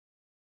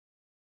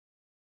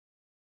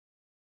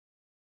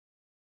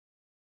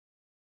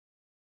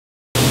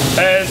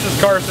Hey, this is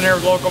Carson here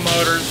with Local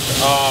Motors.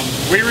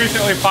 We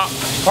recently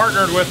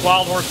partnered with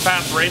Wild Horse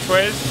Pass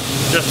Raceways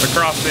just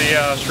across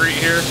the street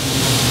here,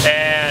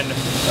 and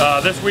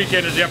this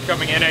weekend is the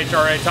upcoming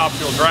NHRA Top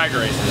Fuel Drag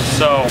Races.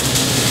 So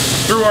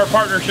through our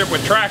partnership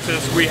with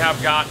Traxxas, we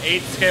have got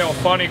 8-scale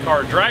funny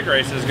car drag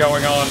races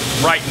going on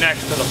right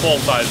next to the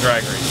full-size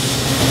drag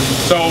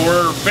races. So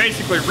we're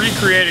basically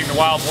recreating the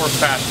Wild Horse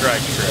Pass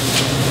drag strip.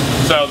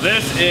 So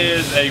this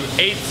is a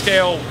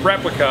 8-scale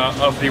replica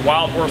of the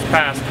Wild Horse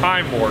Pass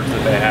time boards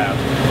that they have.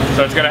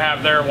 So it's going to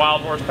have their Wild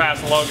Horse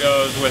Pass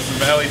logos with some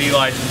LED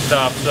lights and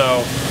stuff.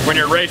 So when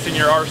you're racing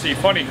your RC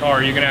funny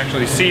car, you can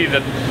actually see the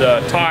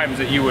times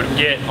that you would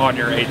get on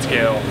your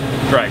 8-scale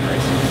drag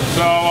race.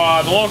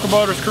 So the Local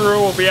Motors crew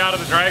will be out of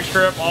the drag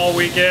strip all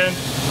weekend.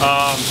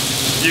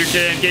 You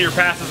can get your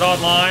passes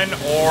online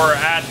or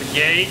at the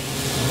gate.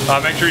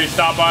 Make sure you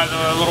stop by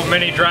the little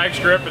mini drag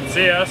strip and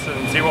see us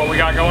and see what we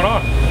got going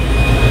on.